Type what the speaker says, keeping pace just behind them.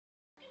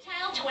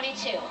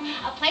22,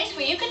 a place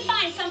where you can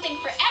find something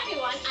for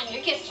everyone on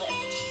your gift list.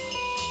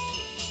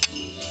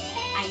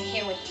 I'm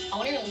here with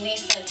owner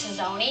Lisa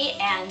Tizzoni,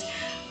 and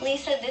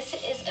Lisa, this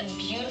is a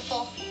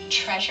beautiful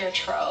treasure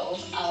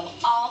trove of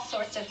all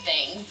sorts of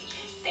things.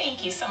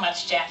 Thank you so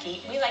much,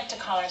 Jackie. We like to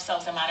call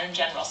ourselves a modern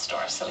general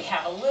store, so we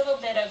have a little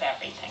bit of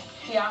everything.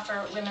 We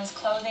offer women's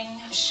clothing,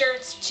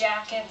 shirts,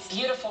 jackets,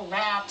 beautiful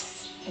wraps,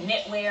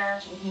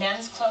 knitwear,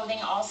 men's clothing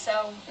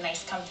also,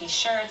 nice comfy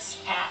shirts,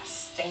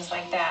 hats, things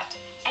like that.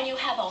 And you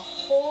have a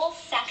whole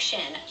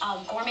section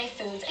of gourmet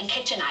foods and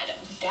kitchen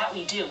items. That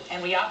we do,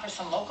 and we offer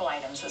some local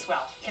items as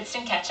well.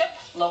 Kidston ketchup,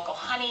 local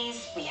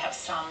honeys, we have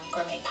some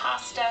gourmet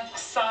pasta,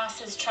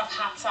 sauces, truff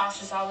hot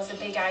sauce is always a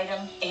big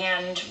item,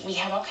 and we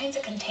have all kinds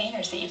of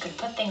containers that you could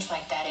put things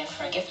like that in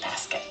for a gift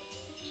basket.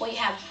 Well, you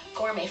have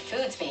gourmet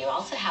foods, but you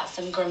also have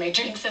some gourmet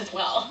drinks as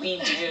well. We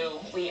do.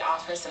 We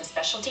offer some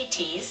specialty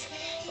teas.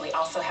 We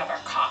also have our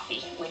coffee,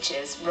 which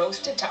is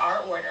roasted to our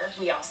order.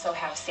 We also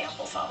have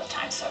samples all the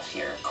time, so if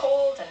you're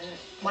cold and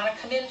want to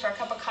come in for a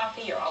cup of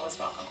coffee, you're always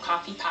welcome.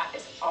 Coffee pot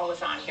is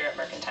always on here at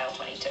Mercantile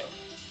 22.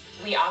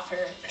 We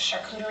offer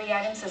charcuterie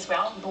items as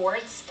well,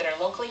 boards that are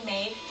locally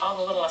made, all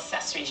the little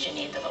accessories you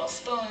need, the little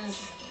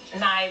spoons,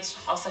 knives.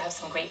 Also have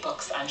some great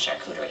books on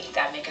charcuterie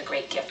that make a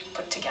great gift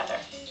put together.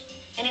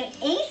 And an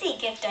easy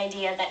gift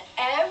idea that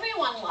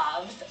everyone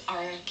loves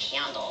are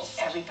candles.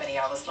 Everybody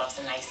always loves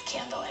a nice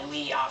candle, and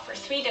we offer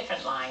 3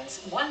 different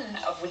lines, one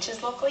of which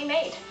is locally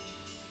made.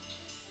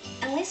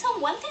 And Lisa,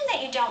 one thing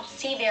that you don't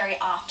see very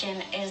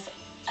often is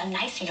a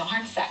nice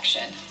yarn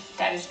section.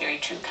 That is very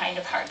true, kind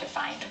of hard to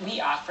find.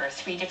 We offer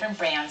 3 different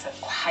brands of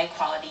high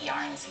quality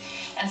yarns,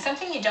 and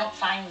something you don't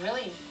find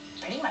really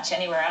pretty much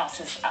anywhere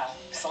else is a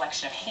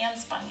selection of hand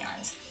spun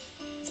yarns.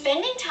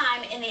 Spending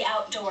time in the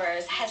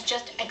outdoors has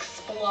just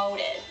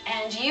exploded,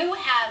 and you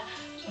have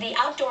the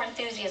outdoor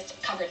enthusiasts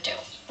covered too.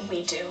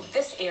 We do.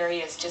 This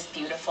area is just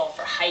beautiful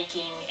for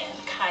hiking and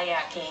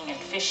kayaking and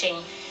fishing,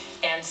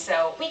 and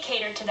so we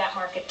cater to that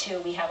market too.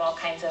 We have all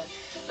kinds of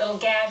little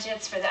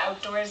gadgets for the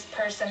outdoors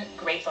person,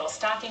 great little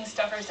stocking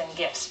stuffers and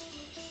gifts.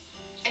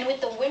 And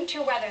with the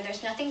winter weather,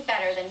 there's nothing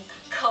better than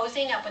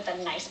cozying up with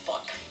a nice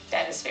book.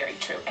 That is very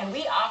true. And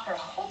we offer a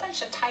whole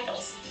bunch of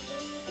titles.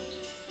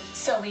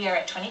 So we are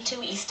at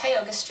 22 East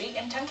Tioga Street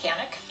in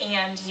Tunkhannock,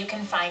 and you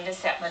can find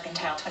us at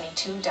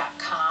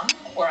mercantile22.com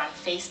or on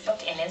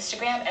Facebook and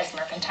Instagram as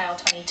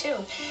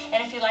Mercantile22.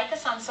 And if you like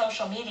us on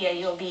social media,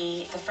 you'll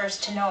be the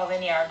first to know of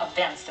any of our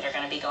events that are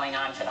going to be going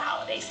on for the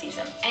holiday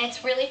season. And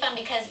it's really fun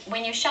because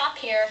when you shop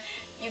here,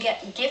 you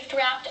get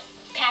gift-wrapped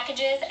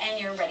packages and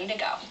you're ready to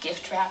go.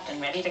 Gift wrapped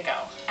and ready to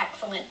go.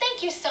 Excellent.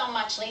 Thank you so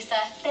much, Lisa.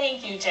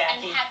 Thank you,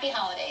 Jackie. And happy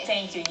holidays.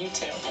 Thank you. You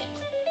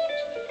too.